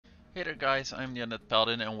Hey there guys, I'm the Undead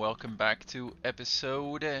Paladin and welcome back to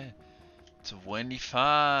episode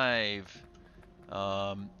 25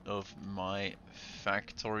 of my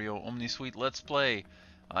Factorio Omnisuite Let's Play.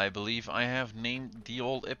 I believe I have named the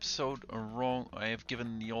old episode wrong. I have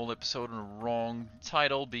given the old episode a wrong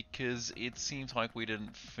title because it seems like we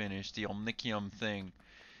didn't finish the Omnicium thing.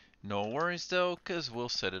 No worries though, cause we'll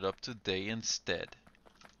set it up today instead.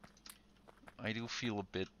 I do feel a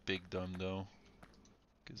bit big dumb though,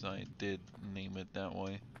 cause I did name it that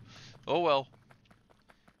way. Oh well.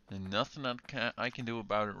 And nothing I can do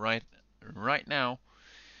about it right now.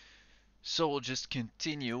 So we'll just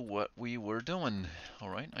continue what we were doing.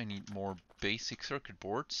 Alright, I need more basic circuit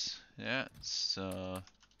boards. That's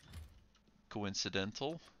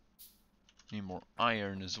coincidental. Need more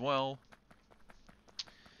iron as well.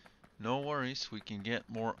 No worries, we can get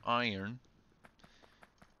more iron.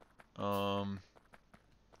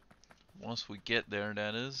 Once we get there,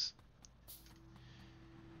 that is.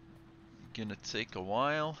 Gonna take a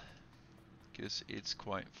while, because it's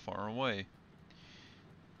quite far away.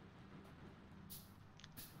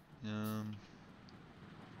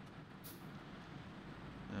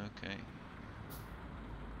 Okay.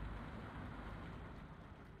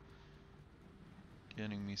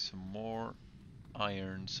 Getting me some more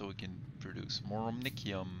iron so we can produce more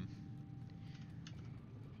Omnicium.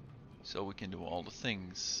 So we can do all the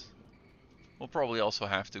things. We'll probably also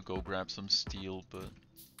have to go grab some steel, but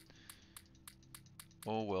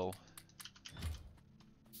oh well.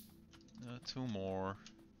 Two more.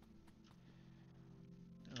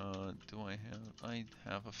 Do I have? I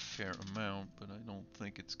have a fair amount, but I don't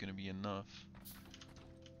think it's gonna be enough.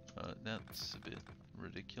 That's a bit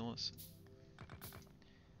ridiculous.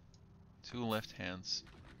 Two left hands.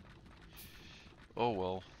 Oh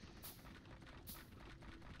well.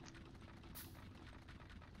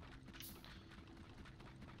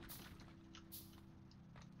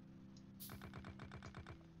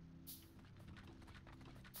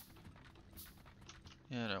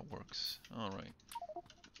 Yeah, that works. Alright.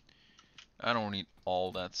 I don't need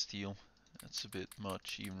all that steel. That's a bit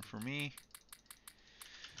much even for me.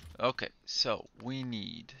 Okay, so we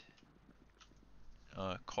need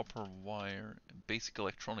copper wire, basic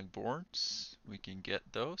electronic boards. We can get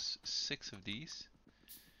those, 6 of these.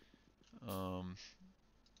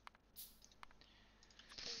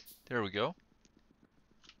 There we go.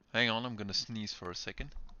 Hang on, I'm gonna sneeze for a second.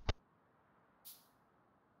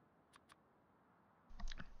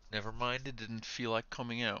 Never mind, it didn't feel like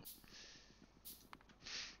coming out.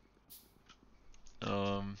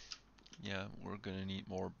 Yeah, we're gonna need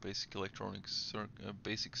more basic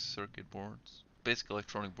basic circuit boards, basic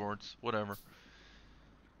electronic boards, whatever.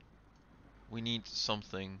 We need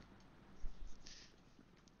something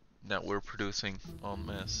that we're producing en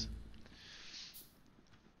masse.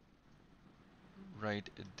 Right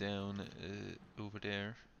down over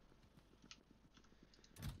there.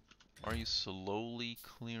 Are you slowly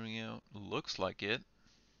clearing out? Looks like it.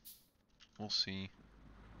 We'll see.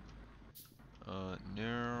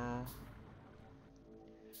 No.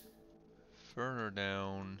 Further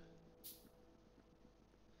down.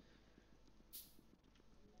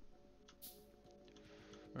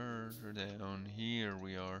 Further down. Here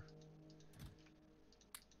we are.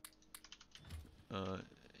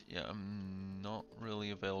 Yeah, I'm not really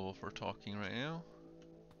available for talking right now.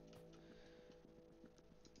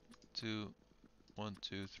 1,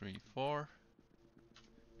 2, 3, 4.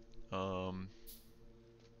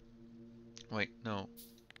 Wait, no.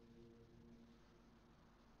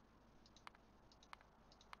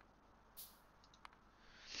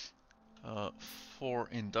 Uh, 4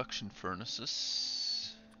 induction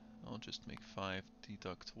furnaces. I'll just make 5,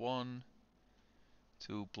 deduct 1.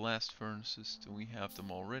 2 blast furnaces. Do we have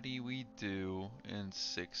them already? We do. And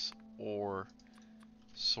 6 ore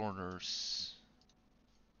sorters.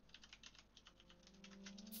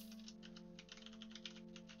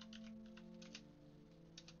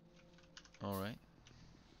 Alright.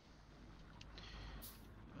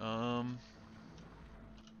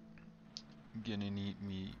 Gonna need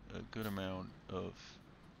me a good amount of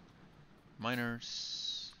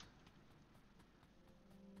miners.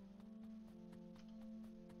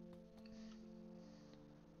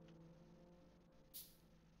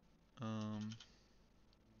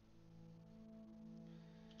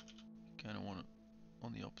 Kinda want it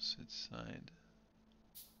on the opposite side.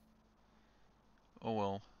 Oh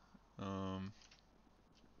well.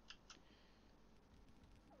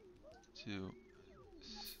 2,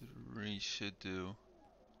 3 should do.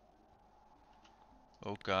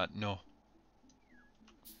 Oh god, no.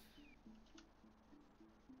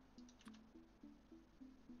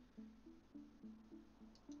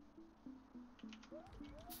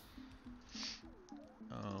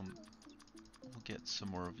 We'll get some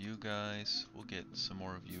more of you guys. We'll get some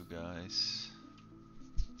more of you guys.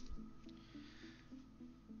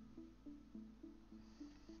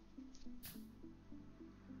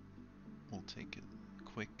 We'll take a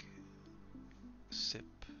quick sip.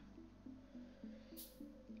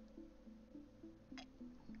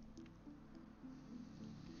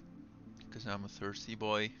 Because I'm a thirsty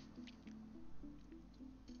boy.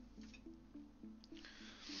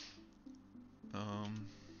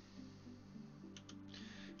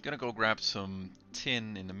 Gonna go grab some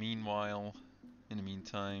tin in the meanwhile. In the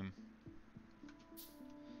meantime.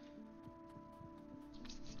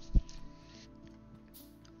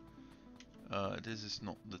 This is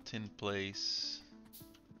not the tin place.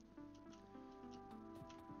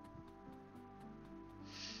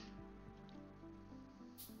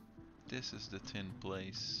 This is the tin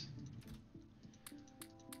place.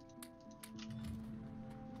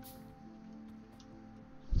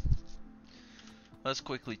 Let's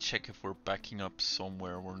quickly check if we're backing up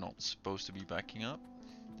somewhere we're not supposed to be backing up.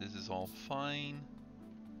 This is all fine.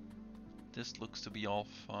 This looks to be all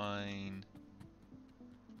fine.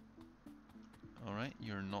 Alright,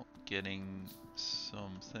 you're not getting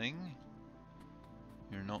something.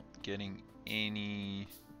 You're not getting any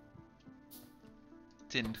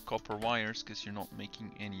tinned copper wires because you're not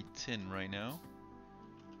making any tin right now.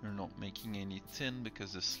 You're not making any tin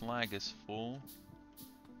because the slag is full.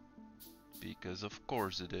 Because of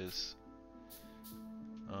course it is.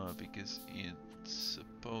 Because it's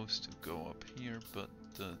supposed to go up here, but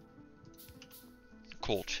the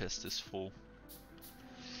coal chest is full.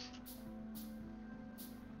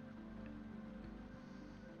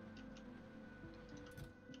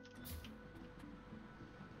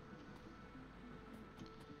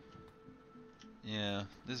 Yeah,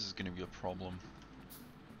 this is gonna be a problem.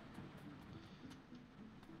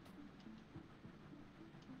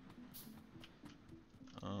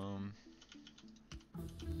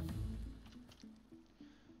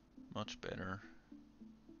 Much better.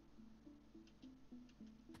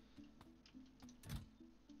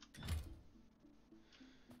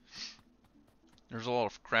 There's a lot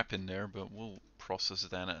of crap in there, but we'll process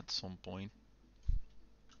that at some point.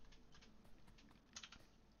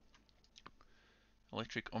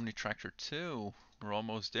 Electric Omni Tractor 2. We're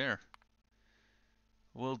almost there.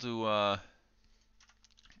 We'll do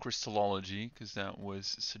crystallology, because that was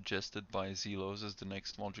suggested by Zelos as the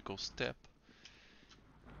next logical step.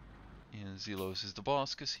 And Zelos is the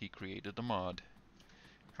boss, because he created the mod.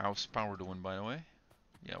 How's power doing, by the way?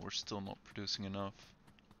 Yeah, we're still not producing enough.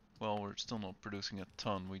 Well, we're still not producing a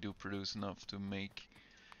ton. We do produce enough to make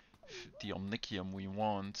the Omnicium we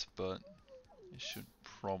want, but it should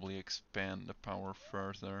probably expand the power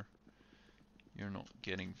further. You're not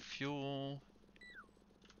getting fuel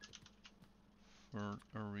for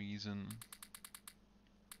a reason.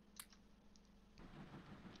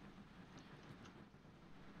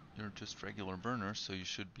 You're just regular burners, so you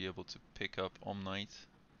should be able to pick up Omnite.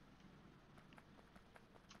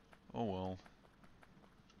 Oh well.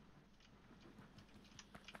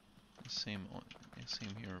 Same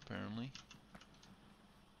here apparently.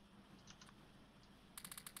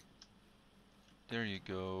 There you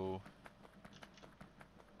go.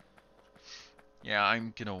 Yeah,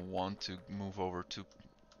 I'm gonna want to move over to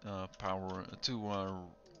power to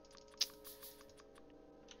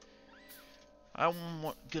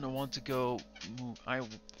I'm gonna want to go move.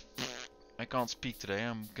 I can't speak today.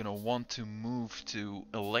 I'm gonna want to move to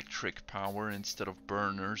electric power instead of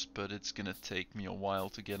burners, but it's gonna take me a while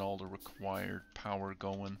to get all the required power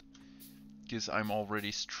going, because I'm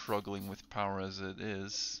already struggling with power as it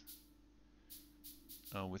is,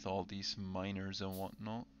 with all these miners and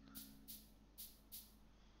whatnot.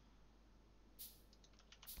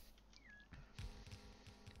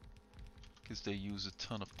 Because they use a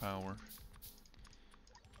ton of power.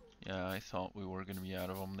 Yeah, I thought we were gonna be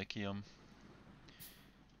out of Omnicium.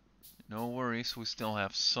 No worries, we still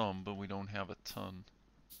have some, but we don't have a ton.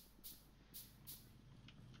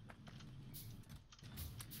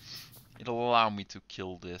 It'll allow me to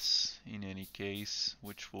kill this in any case,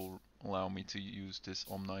 which will allow me to use this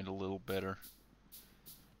Omnite a little better.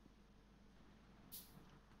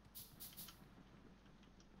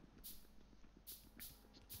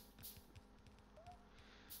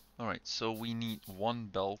 Alright, so we need one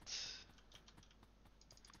belt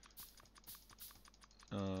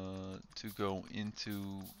to go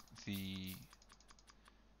into the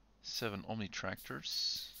 7 Omni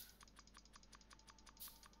Tractors.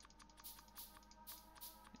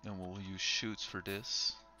 And we'll use chutes for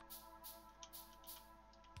this.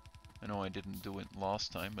 I know I didn't do it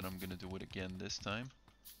last time, but I'm gonna do it again this time.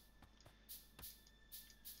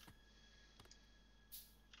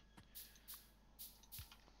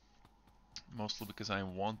 Mostly because I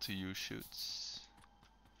want to use shoots.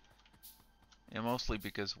 And mostly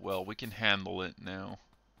because, well, we can handle it now.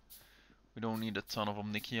 We don't need a ton of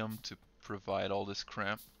Omnicium to provide all this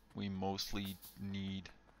crap. We mostly need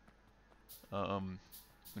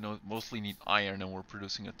mostly need iron, and we're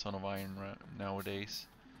producing a ton of iron nowadays.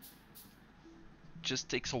 Just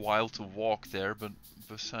takes a while to walk there, but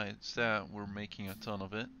besides that, we're making a ton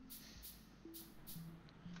of it.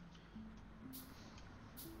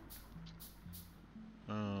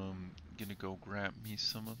 Gonna go grab me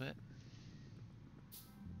some of it.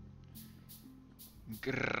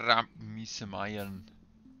 Grab me some iron.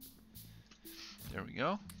 There we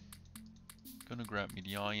go. Gonna grab me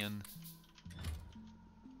the iron.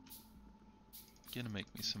 Gonna make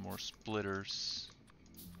me some more splitters.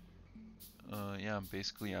 Yeah, I'm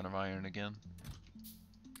basically out of iron again.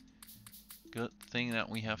 Good thing that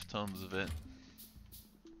we have tons of it.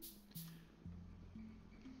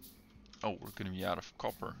 Oh, we're gonna be out of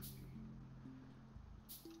copper.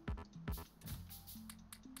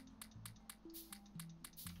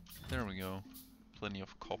 There we go. Plenty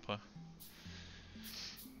of copper.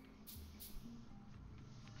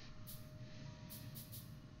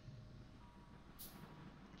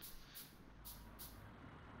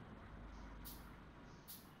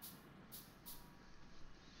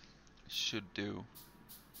 Should do.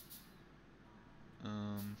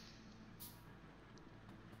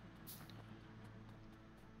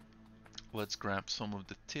 Let's grab some of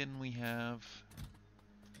the tin we have.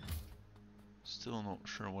 Still not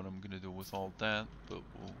sure what I'm gonna do with all that, but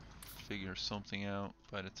we'll figure something out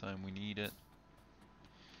by the time we need it.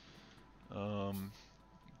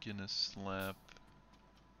 Gonna slap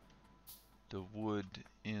the wood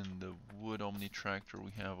in the wood Omni tractor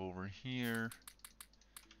we have over here,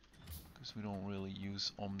 because we don't really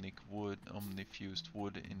use Omnifused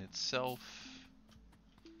wood in itself.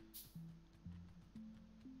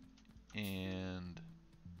 And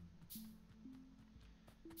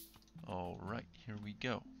alright, here we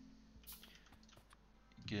go.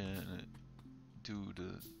 Gonna do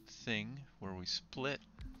the thing where we split.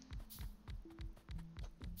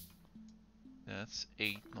 That's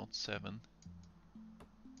 8, not 7.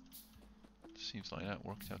 Seems like that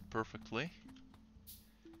worked out perfectly.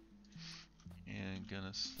 And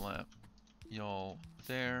gonna slap y'all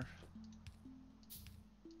there.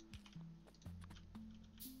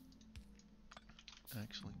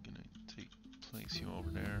 Actually gonna place you over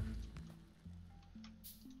there.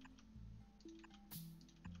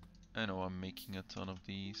 I know I'm making a ton of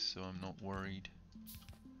these, so I'm not worried.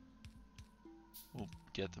 We'll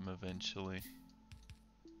get them eventually.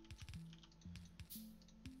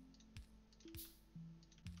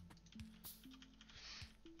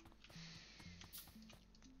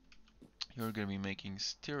 You're gonna be making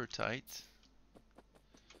stereotyte.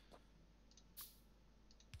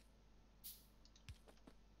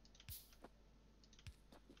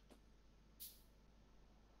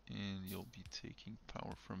 And you'll be taking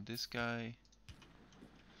power from this guy.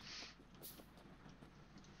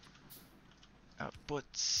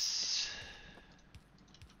 Outputs.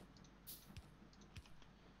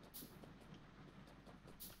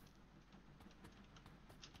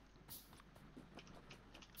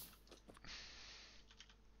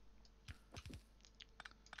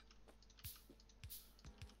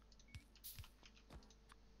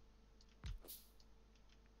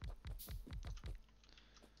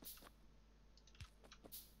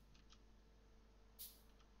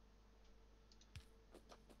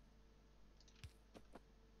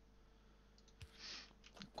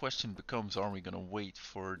 Question becomes, are we gonna wait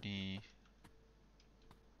for the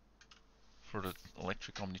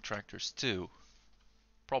electric Omni tractors too?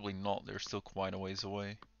 Probably not, they're still quite a ways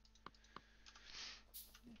away.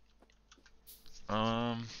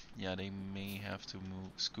 Yeah, they may have to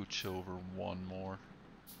scooch over one more.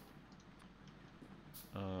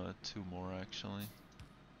 2 more actually.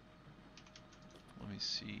 Let me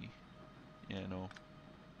see. Yeah, no.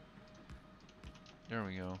 There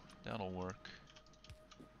we go, that'll work.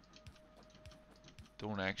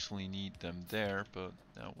 Don't actually need them there, but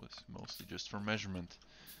that was mostly just for measurement.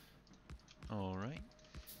 Alright.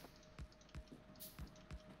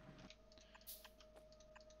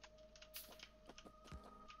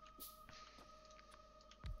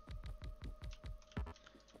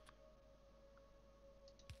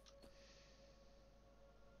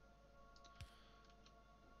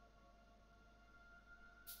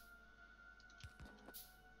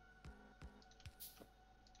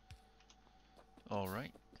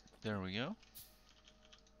 Alright, there we go.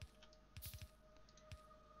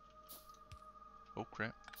 Oh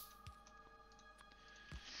crap.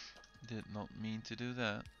 Did not mean to do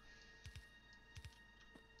that.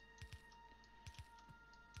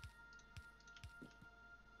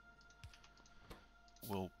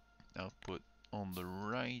 will output on the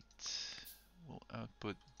right. We'll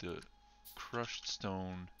output the crushed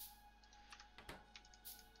stone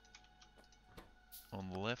on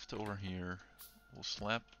the left over here. We'll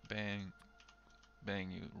slap bang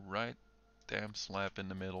you right damn slap in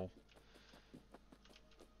the middle.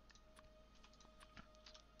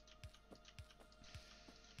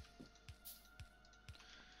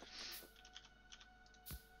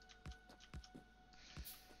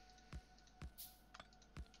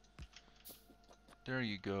 There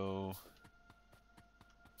you go.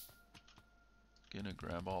 Gonna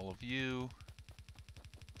grab all of you.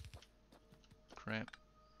 Crap.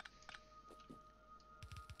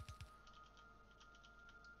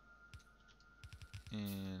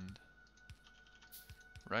 And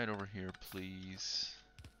right over here, please.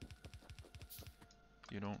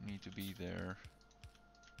 You don't need to be there.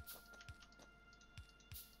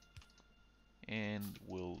 And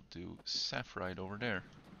we'll do sapphire over there.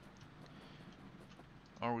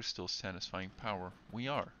 Are we still satisfying power? We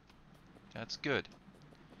are. That's good.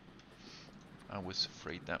 I was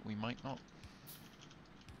afraid that we might not.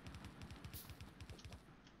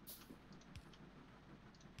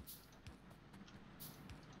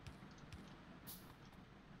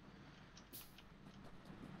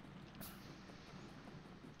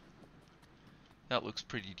 That looks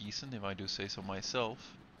pretty decent if I do say so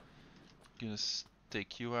myself. Gonna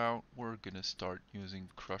take you out. We're gonna start using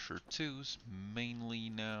Crusher 2s mainly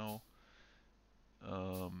now.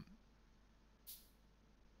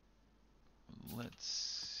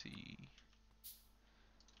 Let's see.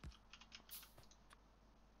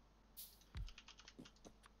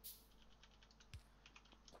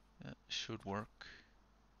 That should work.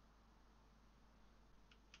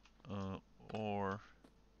 Or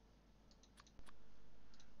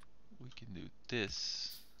we can do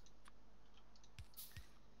this.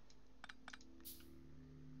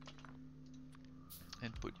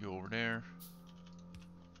 And put you over there.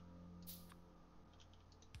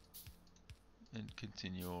 And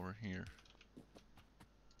continue over here.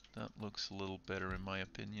 That looks a little better in my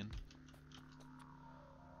opinion.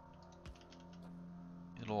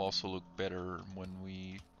 It'll also look better when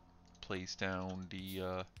we place down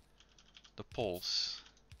the poles.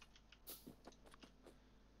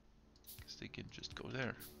 Because they can just go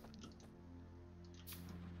there.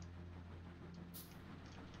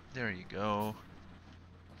 There you go.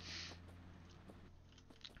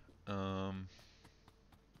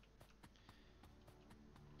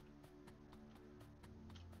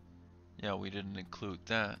 Yeah, we didn't include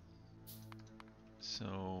that.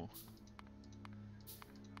 So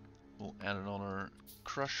we'll add it on our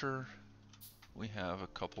crusher. We have a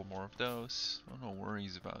couple more of those. Oh, no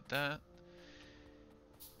worries about that.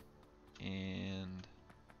 And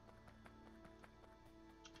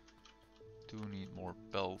do need more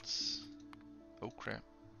belts. Oh crap.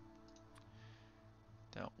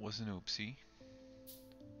 That was an oopsie.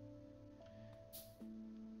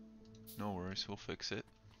 No worries, we'll fix it.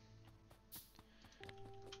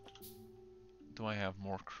 Do I have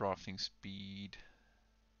more crafting speed?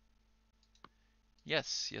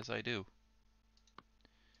 Yes, yes I do.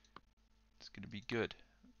 It's gonna be good.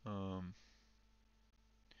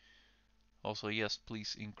 Also, yes,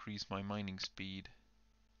 please increase my mining speed.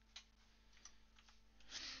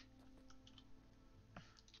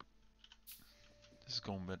 This is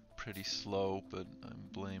going pretty slow, but I'm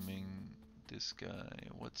blaming this guy.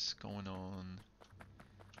 What's going on?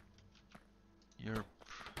 You're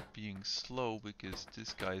being slow because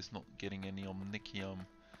this guy is not getting any Omnicium.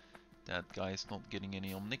 That guy is not getting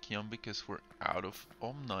any Omnicium because we're out of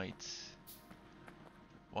Omnite.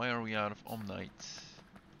 Why are we out of Omnite?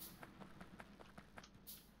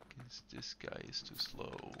 Because this guy is too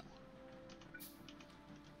slow.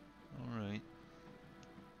 Alright.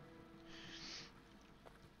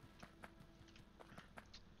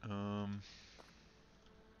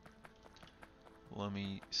 Let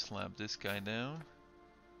me slap this guy down.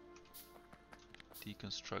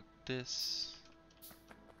 Deconstruct this.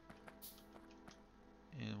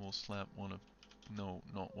 And we'll slap one of, no,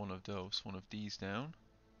 not one of those, one of these down.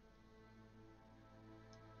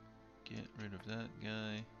 Get rid of that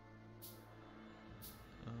guy.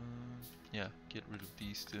 Yeah, get rid of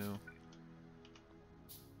these two.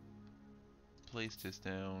 Place this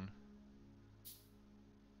down.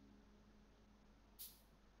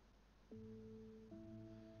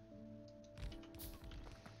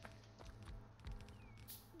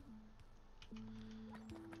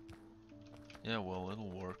 Yeah, well, it'll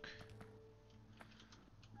work.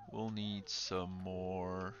 We'll need some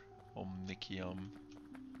more Omnicium.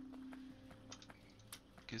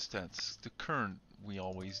 Because that's the current, we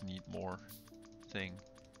always need more. thing.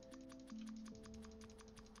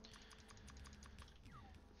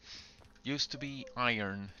 Used to be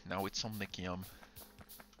iron, now it's Omnicium.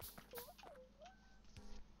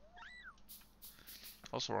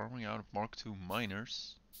 Also, are we out of Mark II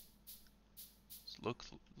miners?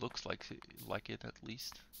 Looks like it at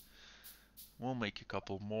least. We'll make a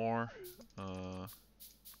couple more.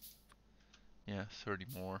 Yeah, 30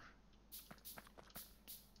 more.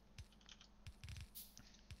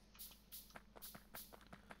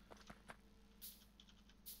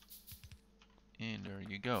 And there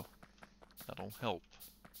you go. That'll help.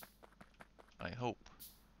 I hope.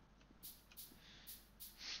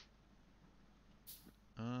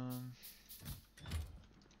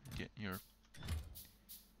 Get your...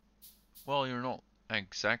 Well, you're not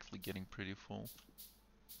exactly getting pretty full.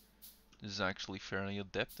 This is actually fairly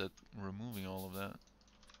adept at removing all of that.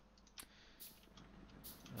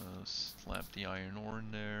 Slap the iron ore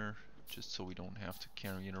in there, just so we don't have to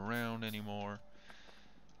carry it around anymore.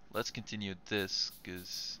 Let's continue this,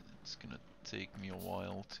 because it's gonna take me a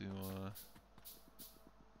while to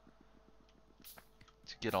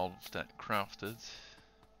get all of that crafted.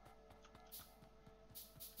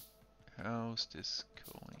 How's this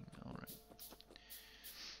going? Alright.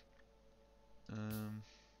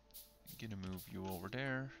 Gonna move you over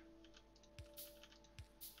there.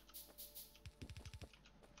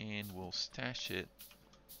 And we'll stash it.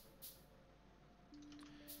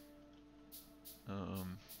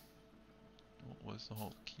 What was the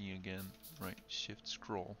whole key again? Right, shift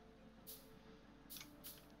scroll.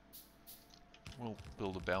 We'll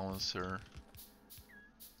build a balancer.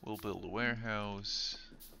 We'll build a warehouse.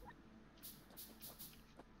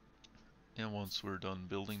 And once we're done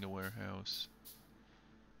building the warehouse,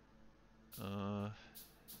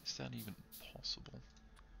 is that even possible?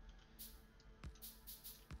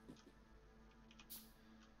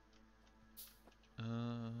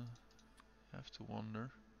 Have to wonder.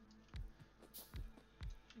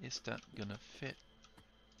 Is that gonna fit?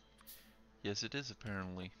 Yes, it is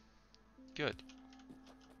apparently. Good.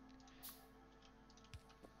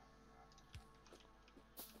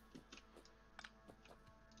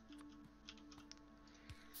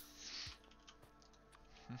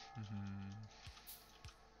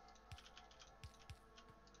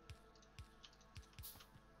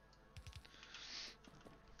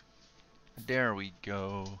 There we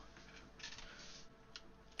go.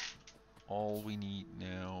 All we need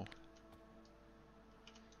now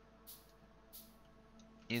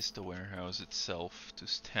is the warehouse itself to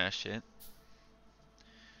stash it.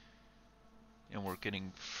 And we're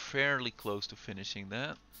getting fairly close to finishing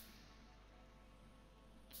that.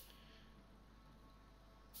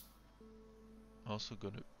 Also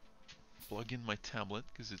gonna plug in my tablet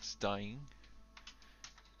because it's dying.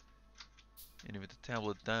 And if the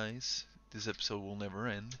tablet dies, this episode will never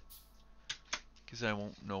end. Because I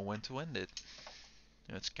won't know when to end it.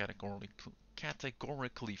 That's categorically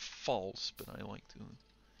false, but I like to.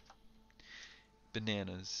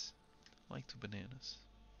 Bananas. I like to bananas.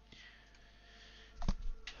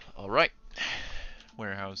 Alright.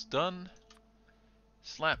 Warehouse done.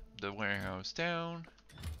 Slap the warehouse down.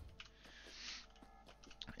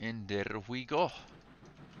 And there we go.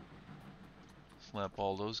 Slap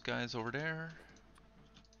all those guys over there.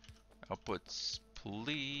 Outputs,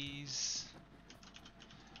 please.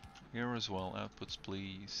 Here as well, outputs,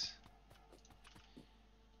 please.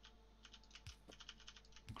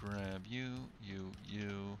 Grab you.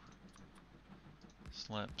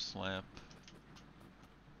 Slap, slap.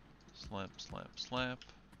 Slap, slap, slap.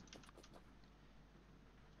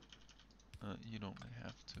 You don't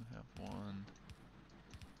have to have one.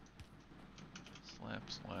 Slap,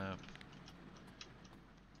 slap.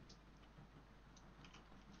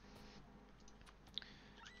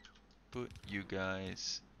 Put you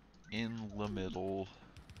guys in the middle.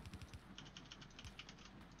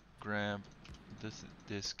 Grab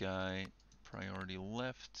this guy. Priority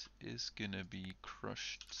left is gonna be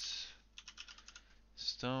crushed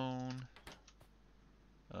stone.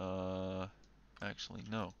 Actually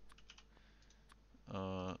no.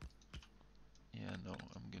 Yeah, no,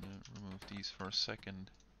 I'm gonna remove these for a second.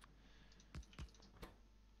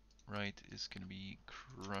 Right is gonna be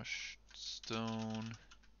crushed stone.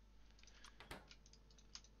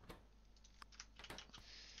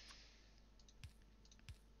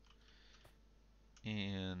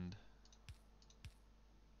 And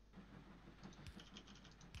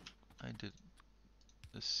I did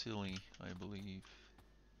a silly, I believe.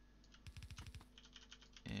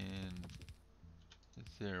 And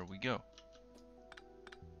there we go.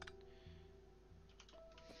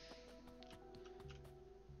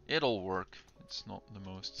 It'll work. It's not the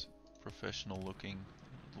most professional looking.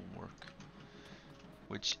 It'll work.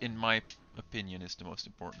 Which, in my opinion, is the most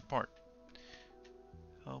important part.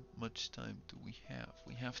 How much time do we have?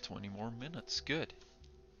 We have 20 more minutes. Good.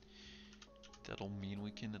 That'll mean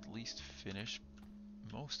we can at least finish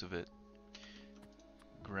most of it.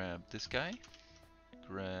 Grab this guy.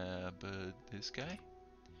 Grab this guy.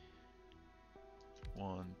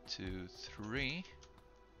 1, 2, 3.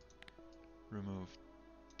 Remove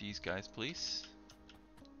these guys, please.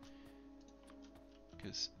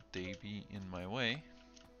 Because they be in my way.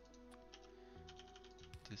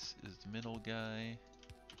 This is the middle guy.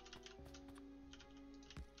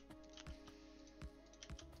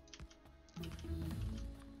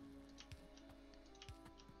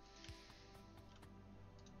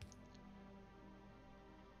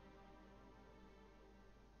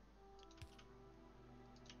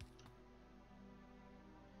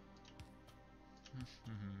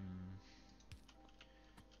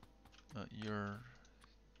 You're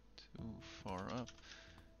too far up.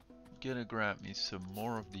 Gonna grab me some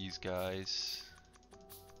more of these guys.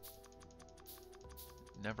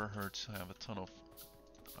 Never hurts to have a ton of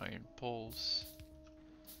iron poles.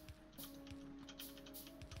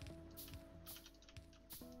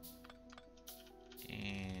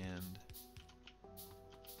 And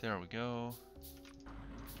there we go.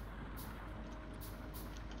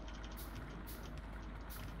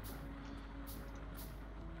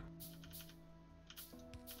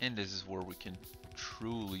 And this is where we can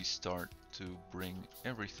truly start to bring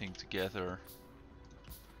everything together.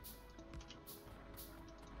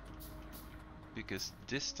 Because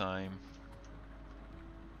this time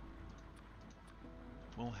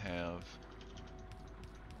we'll have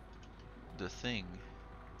the thing.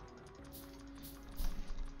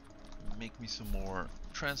 Make me some more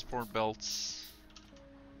transport belts.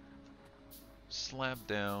 Slap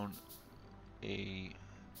down the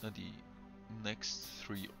next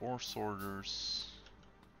 3 ore sorters.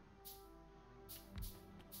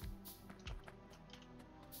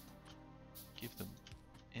 Give them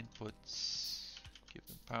inputs. Give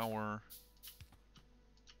them power.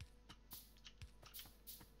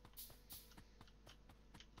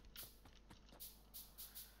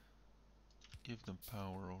 Give them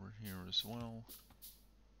power over here as well.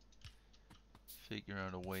 Figure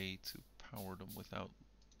out a way to power them without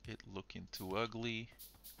it looking too ugly.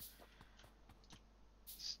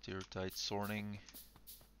 Stereotype sorting.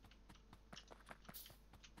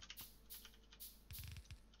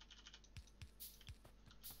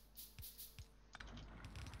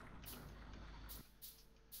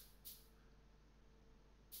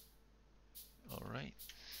 All right.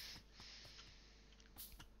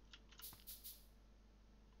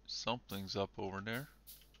 Something's up over there.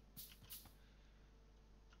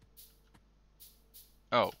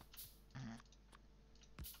 Oh.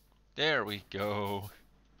 There we go.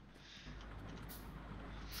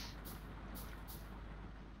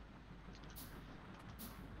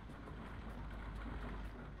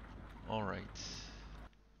 All right.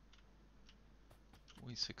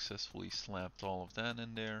 We successfully slapped all of that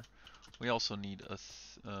in there. We also need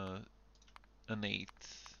an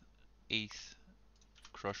eighth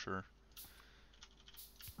crusher.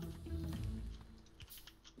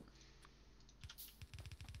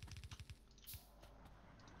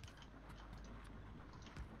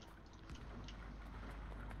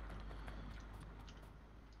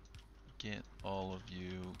 Get all of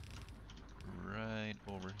you right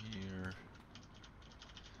over here.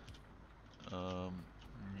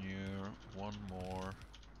 Near one more.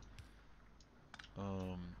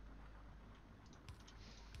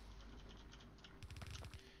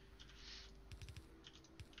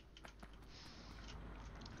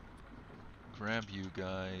 Grab you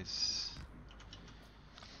guys.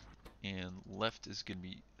 And left is gonna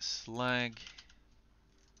be slag,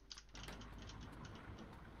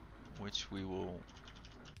 which we will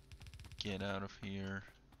get out of here.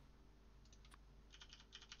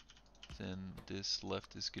 Then this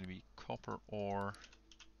left is gonna be copper ore.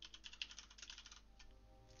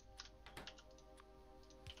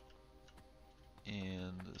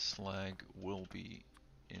 And the slag will be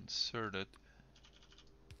inserted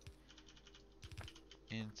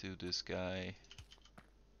into this guy.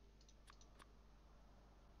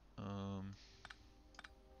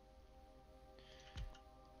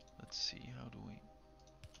 Let's see, how do we...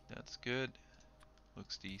 That's good.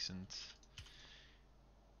 Looks decent.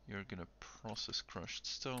 You're gonna process crushed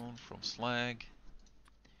stone from slag.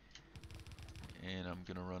 And I'm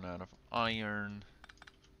gonna run out of iron.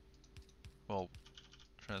 Well,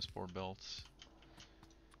 transport belts.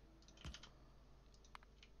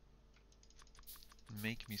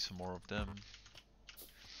 Make me some more of them.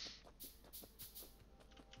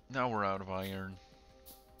 Now we're out of iron.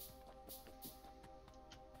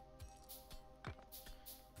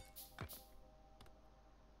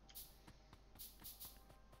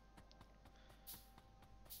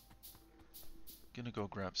 Gonna go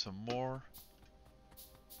grab some more.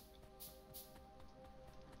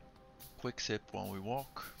 Quick sip while we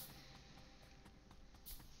walk.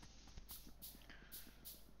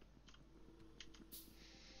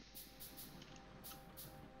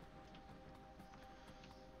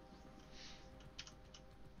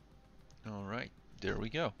 Alright, there we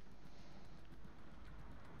go.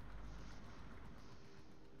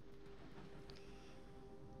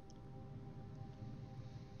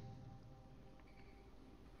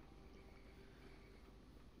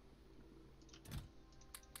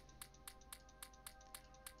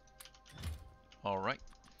 Alright,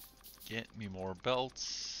 get me more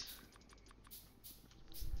belts.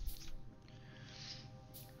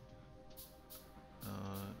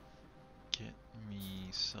 Get me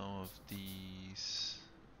some of these.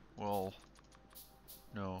 Well,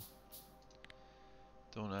 no.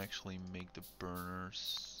 Don't actually make the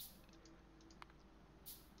burners.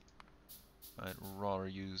 I'd rather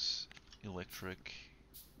use electric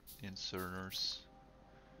inserters.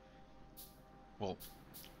 Well,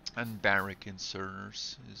 and barrack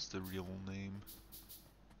inserters is the real name,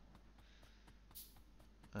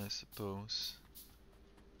 I suppose.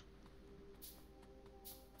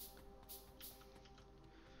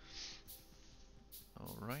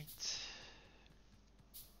 Alright.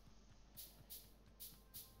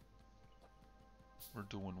 We're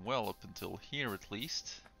doing well up until here at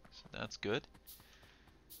least, so that's good.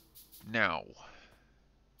 Now,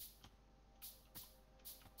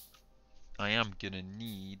 I am gonna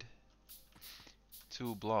need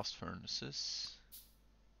 2 blast furnaces.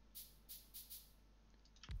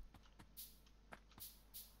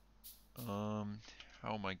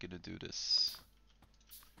 How am I gonna do this?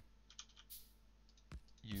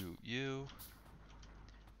 You.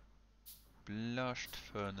 Blast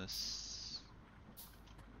furnace.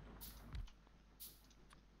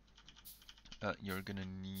 You're gonna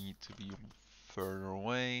need to be further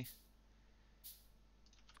away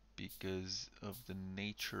because of the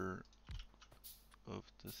nature of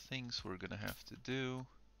the things we're gonna have to do,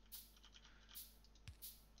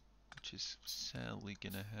 which is sadly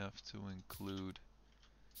gonna have to include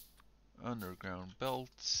underground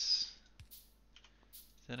belts.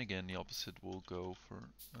 Then again, the opposite will go for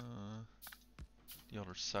the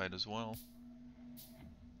other side as well.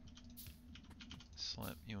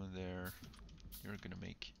 Slap you in there. You're gonna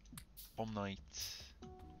make Omnite.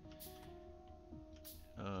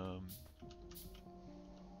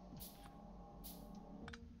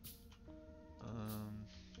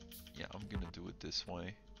 Yeah, I'm gonna do it this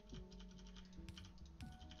way.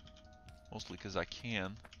 Mostly because I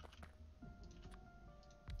can.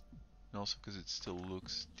 And also because it still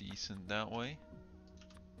looks decent that way.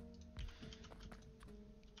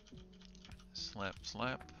 Slap,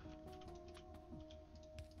 slap.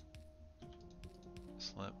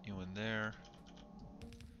 Slap you in there.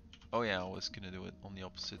 Oh yeah, I was gonna do it on the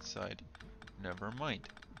opposite side. Never mind.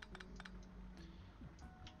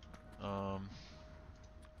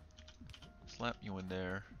 Slap you in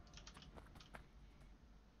there.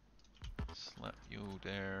 Slap you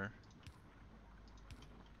there.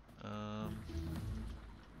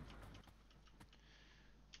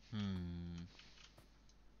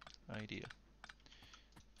 Idea.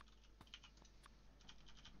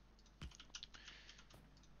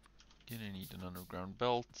 Gonna need an underground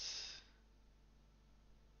belt.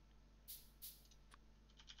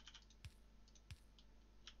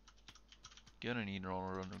 Gonna need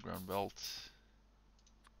another underground belt.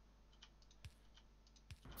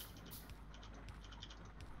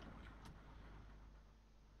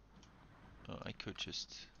 I could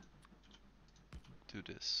just do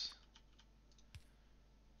this.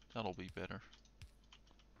 That'll be better.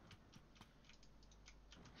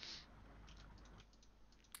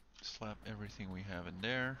 Slap everything we have in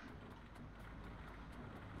there.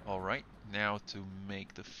 Alright, now to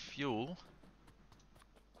make the fuel.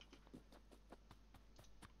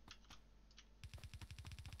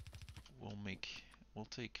 We'll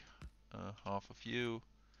take half a few.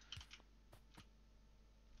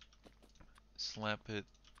 Slap it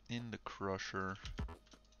in the crusher.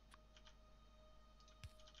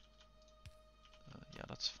 Yeah,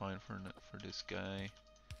 that's fine for this guy.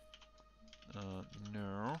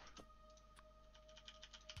 No.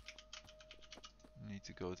 Need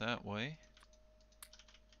to go that way.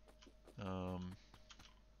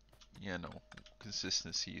 Yeah, no.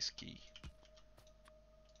 Consistency is key.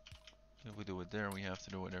 If we do it there, we have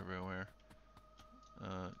to do it everywhere.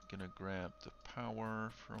 Gonna grab the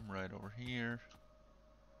power from right over here.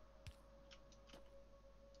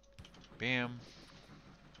 Bam.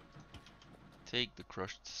 Take the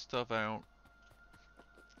crushed stuff out.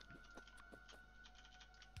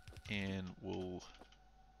 And we'll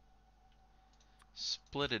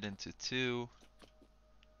split it into two.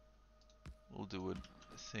 We'll do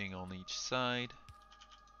a thing on each side.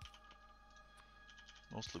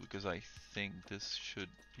 Mostly because I think this should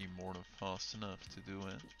be more than fast enough to do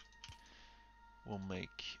it. We'll make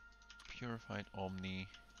Purified Omni.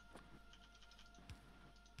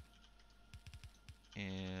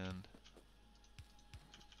 And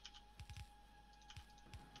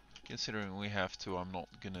considering we have to, I'm not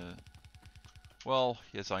gonna... Well,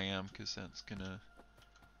 yes I am, because that's gonna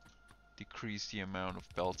decrease the amount of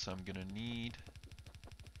belts I'm gonna need.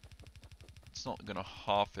 It's not gonna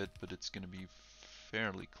half it, but it's gonna be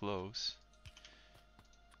fairly close.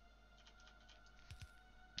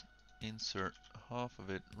 Insert half of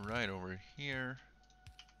it right over here.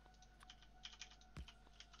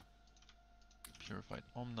 Purified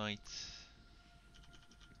Omnite.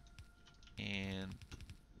 And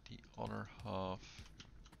the other half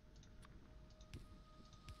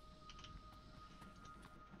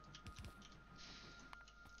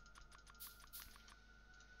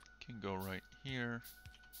can go right here.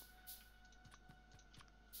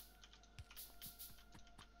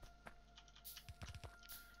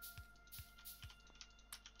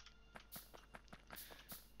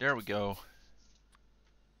 There we go.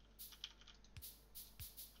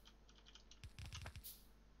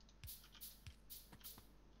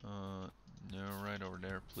 No, right over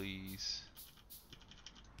there, please.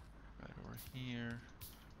 Right over here.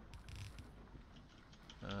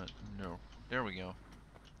 No. There we go.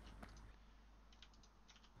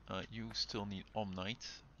 You still need Omnite.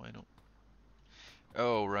 Why don't...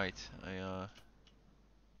 Oh, right. I,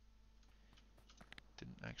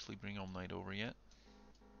 didn't actually bring Omnite over yet.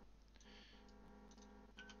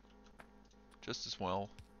 Just as well.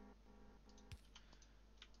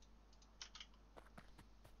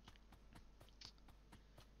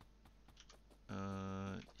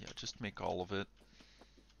 Yeah, just make all of it.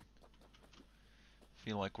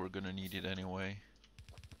 Feel like we're gonna need it anyway.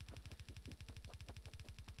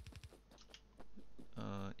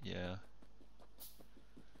 Yeah.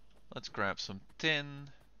 Let's grab some tin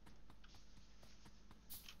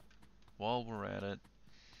while we're at it.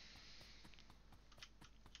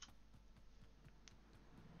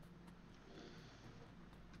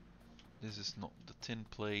 This is not the tin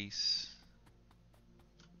place.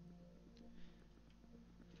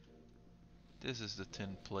 This is the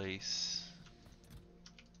tin place.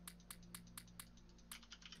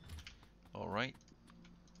 Alright.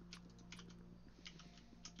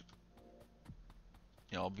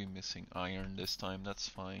 Yeah, I'll be missing iron this time, that's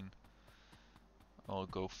fine. I'll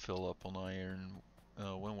go fill up on iron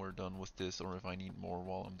when we're done with this, or if I need more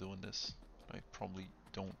while I'm doing this. I probably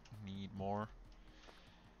don't need more.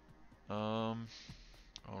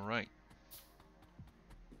 Alright.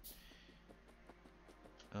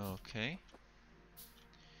 Okay.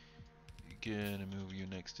 Gonna move you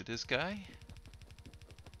next to this guy.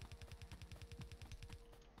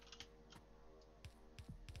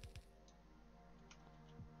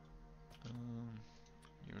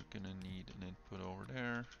 You're gonna need an input over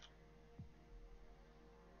there.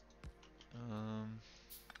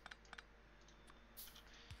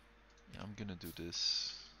 Yeah, I'm gonna do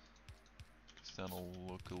this, because that'll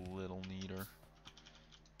look a little neater.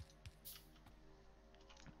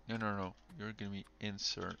 No. You're gonna be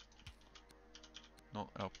insert, not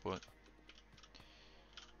output.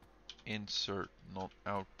 Insert, not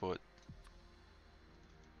output.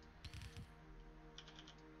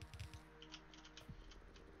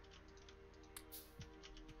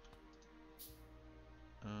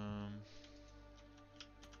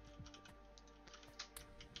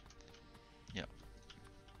 Yeah.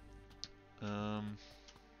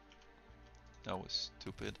 That was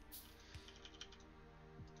stupid.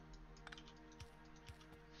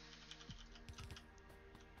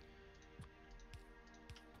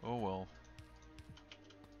 Oh well.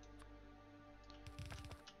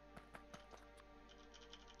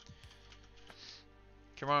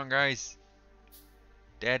 Come on, guys.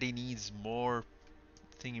 Daddy needs more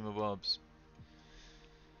thingamabobs.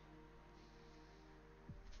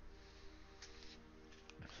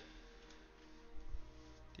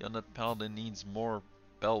 The Undead Paladin needs more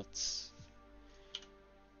belts.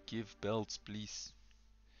 Give belts, please.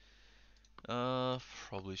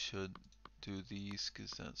 Probably should do these,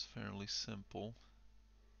 because that's fairly simple.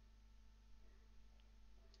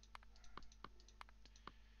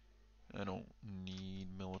 I don't need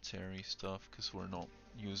military stuff because we're not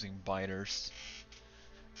using biters.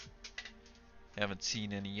 Haven't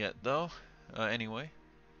seen any yet though. Anyway.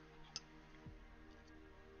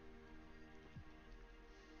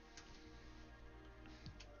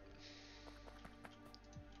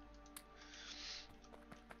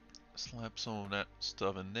 Slap some of that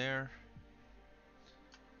stuff in there.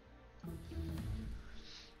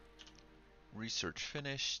 Research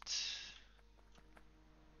finished.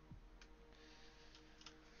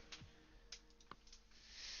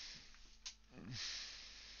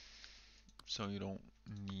 So you don't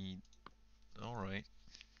need... Alright,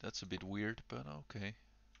 that's a bit weird, but okay.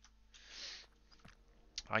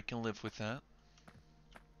 I can live with that.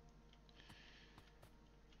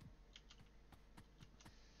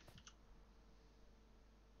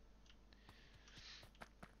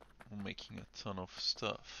 We're making a ton of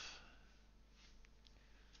stuff.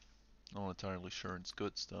 Not entirely sure it's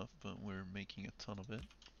good stuff, but we're making a ton of it.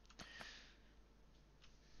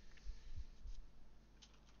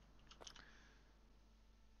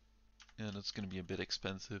 And it's gonna be a bit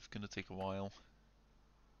expensive, gonna take a while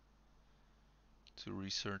to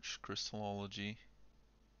research crystallology.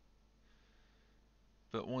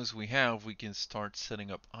 But once we have, we can start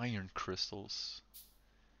setting up iron crystals,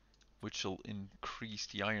 which will increase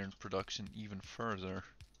the iron production even further.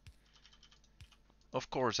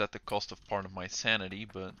 Of course at the cost of part of my sanity,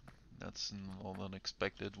 but that's not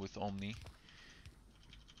unexpected with Omni.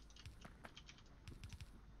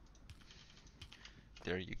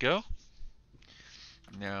 There you go.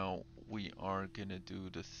 Now we are gonna do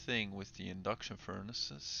the thing with the induction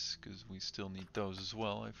furnaces, because we still need those as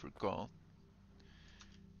well, I forgot.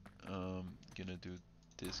 Gonna do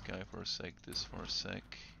this guy for a sec, this for a sec.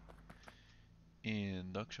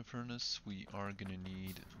 Induction furnace, we are gonna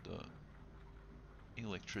need the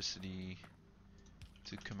electricity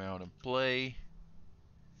to come out and play.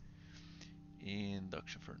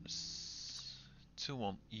 Induction furnace, 2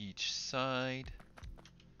 on each side.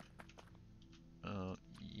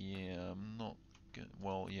 Yeah, I'm not gonna,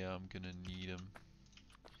 well, yeah, I'm gonna need them,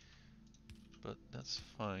 but that's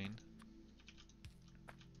fine.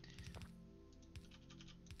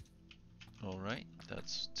 Alright,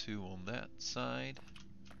 that's 2 on that side.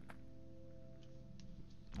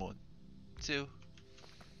 1, 2.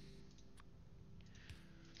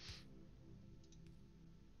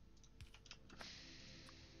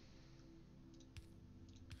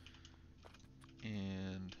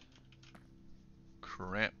 And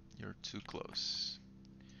crap, you're too close.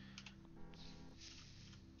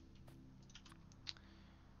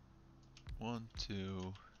 One,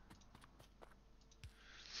 two.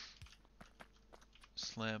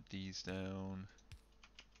 Slap these down.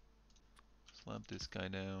 Slap this guy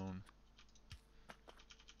down.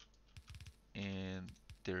 And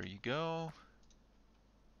there you go.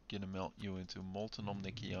 Gonna melt you into molten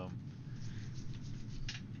Omnicium.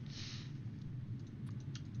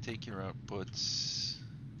 Take your outputs.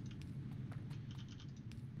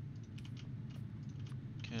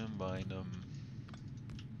 Combine them.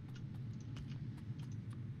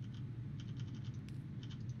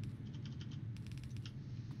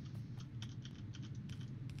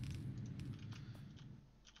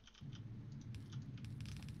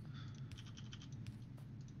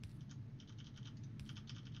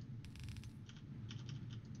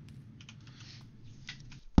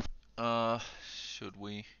 Should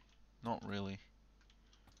we? Not really.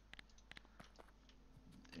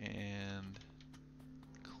 And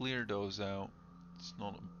clear those out. It's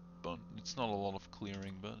not a lot of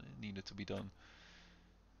clearing, but it needed to be done.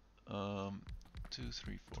 2,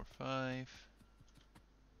 3, 4, 5.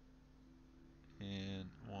 And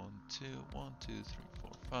 1, 2, 1, 2, 3,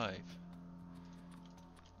 4, 5.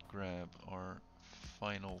 Grab our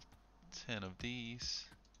final 10 of these.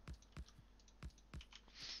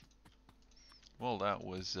 Well, that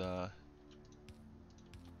was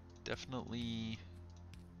definitely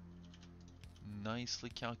nicely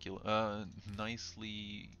calculated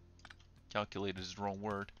is the wrong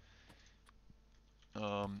word.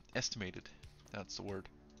 Estimated, that's the word.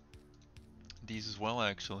 These as well,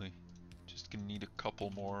 actually. Just gonna need a couple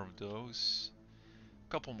more of those.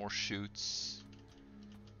 A couple more shoots.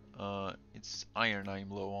 It's iron I'm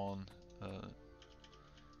low on.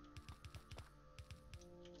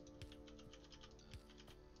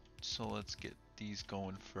 So let's get these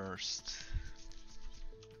going first.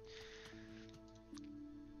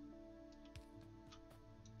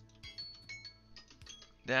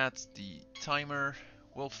 That's the timer.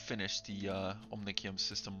 We'll finish the Omnicium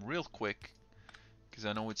system real quick, because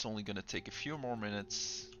I know it's only going to take a few more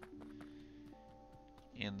minutes.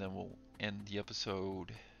 And then we'll end the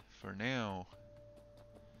episode for now.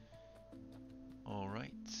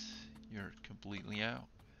 Alright, you're completely out.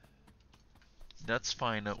 That's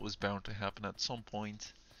fine, that was bound to happen at some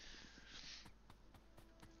point.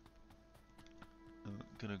 I'm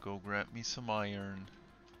gonna go grab me some iron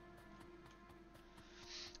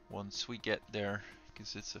once we get there,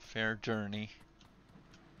 because it's a fair journey.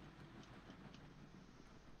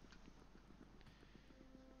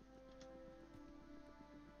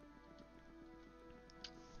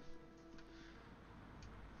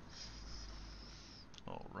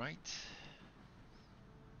 Alright.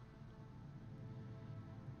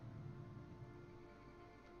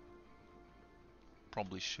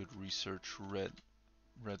 Probably should research red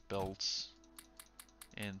belts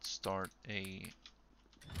and start a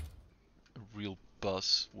real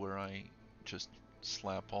bus where I just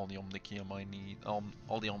slap all the Omnicium I need,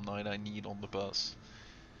 all the Omnite I need on the bus,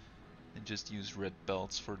 and just use red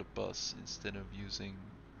belts for the bus instead of using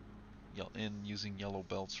yellow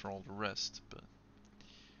belts for all the rest. But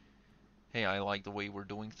hey, I like the way we're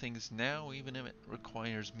doing things now, even if it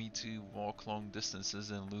requires me to walk long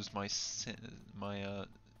distances and lose my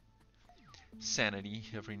sanity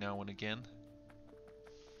every now and again.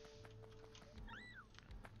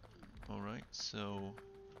 Alright, so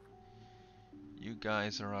you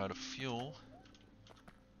guys are out of fuel.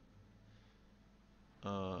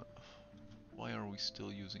 Why are we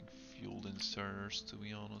still using fueled inserters, to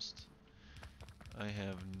be honest? I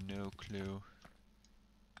have no clue.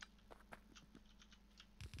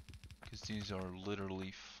 Because these are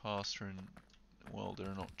literally faster and, well,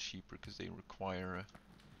 they're not cheaper because they require a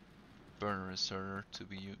burner inserter to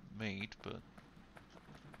be made, but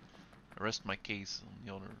I rest my case on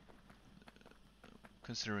the other,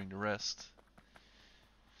 considering the rest.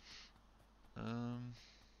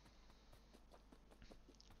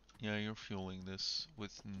 Yeah, you're fueling this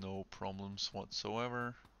with no problems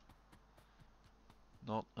whatsoever.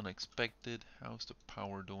 Not unexpected. How's the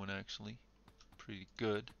power doing actually? Pretty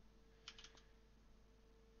good.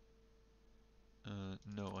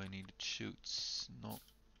 No, I needed chutes, not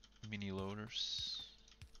mini loaders.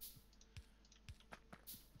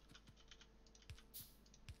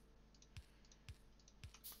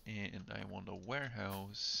 And I want a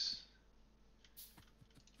warehouse.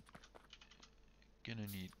 Gonna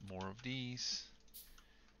need more of these.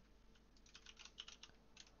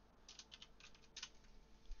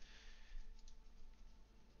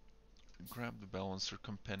 Grab the balancer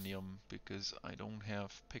compendium because I don't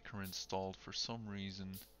have picker installed for some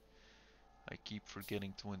reason. I keep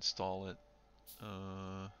forgetting to install it.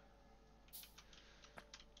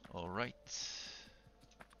 Alright.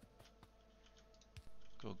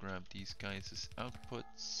 Go grab these guys'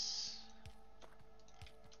 outputs.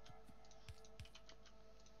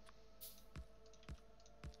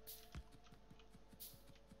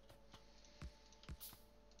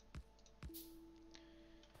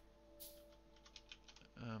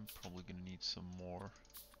 I'm probably gonna need some more.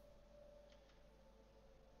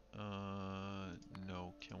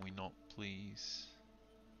 No, can we not please?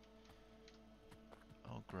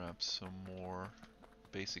 I'll grab some more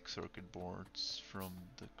basic circuit boards from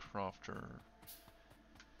the crafter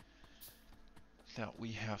that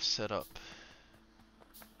we have set up.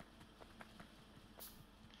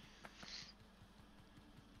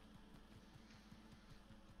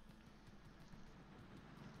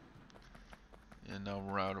 And now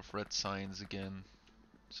we're out of red signs again,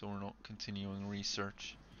 so we're not continuing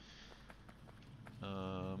research.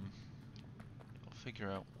 I'll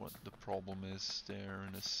figure out what the problem is there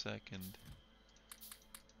in a second.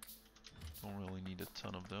 Don't really need a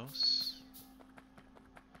ton of those.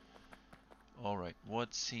 Alright,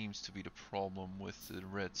 what seems to be the problem with the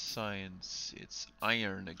red signs? It's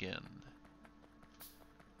iron again.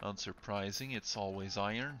 Unsurprising, it's always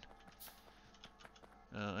iron.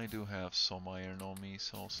 I do have some iron on me,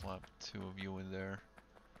 so I'll slap 2 of you in there.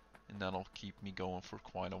 And that'll keep me going for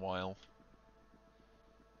quite a while.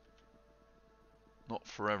 Not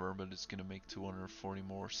forever, but it's gonna make 240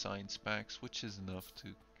 more science packs, which is enough to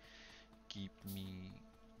keep me...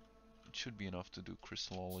 It should be enough to do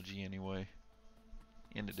crystallology anyway.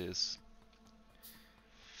 And it is.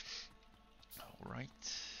 Alright.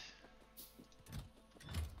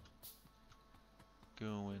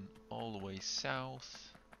 Going all the way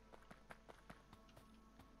south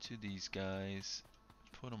to these guys.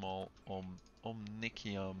 Put them all on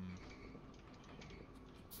Omnicium.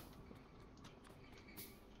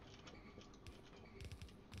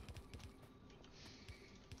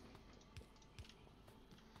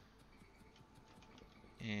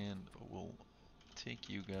 And we'll take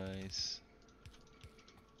you guys.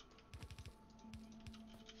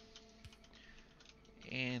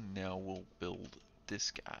 And now we'll build this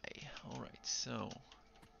guy. Alright, so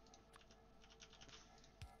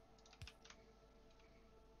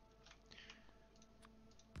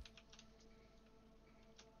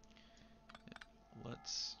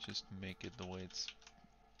let's just make it the way it's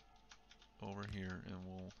over here, and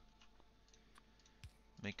we'll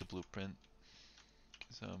make a blueprint,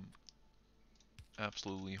 because I'm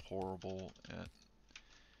absolutely horrible at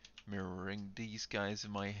mirroring these guys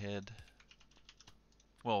in my head.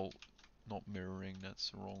 Well, not mirroring,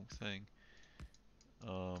 that's the wrong thing.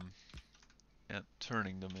 At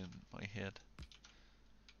turning them in my head.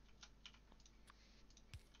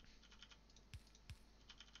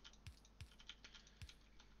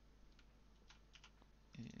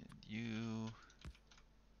 And you.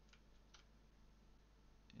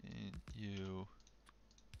 And you.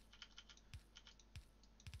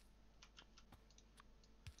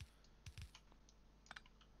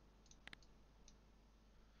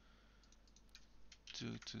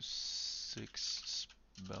 Two to 6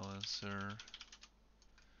 balancer.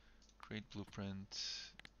 Create blueprint.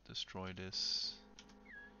 Destroy this.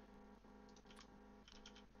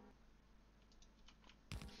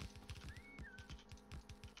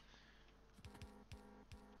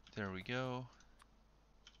 There we go.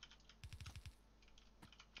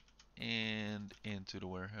 And into the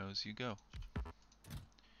warehouse you go.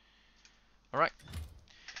 Alright.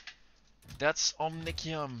 That's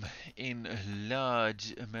Omnicium in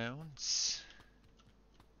large amounts.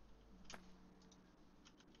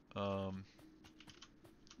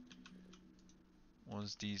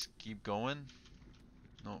 Once these keep going,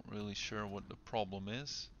 not really sure what the problem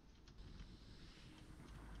is.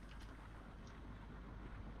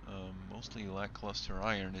 Mostly lackluster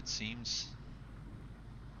iron, it seems.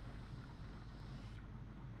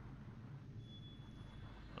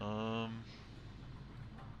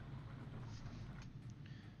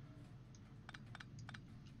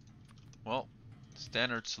 Well,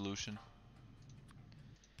 standard solution.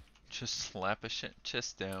 Just slap a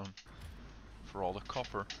chest down for all the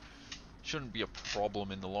copper. Shouldn't be a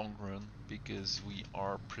problem in the long run, because we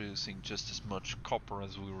are producing just as much copper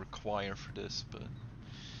as we require for this, but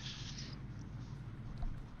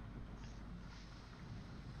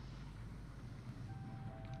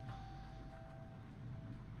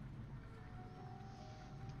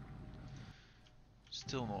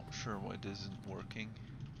still not sure why this isn't working.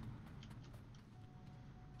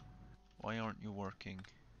 Why aren't you working?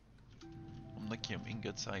 Omnicium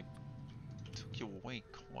ingots, I took you away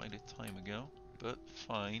quite a time ago, but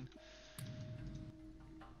fine.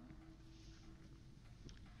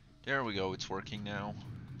 There we go, it's working now.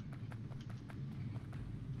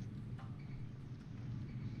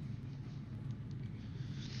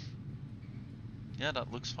 Yeah,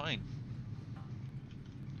 that looks fine.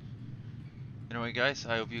 Anyway guys,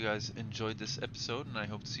 I hope you guys enjoyed this episode, and I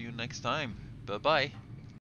hope to see you next time. Bye bye.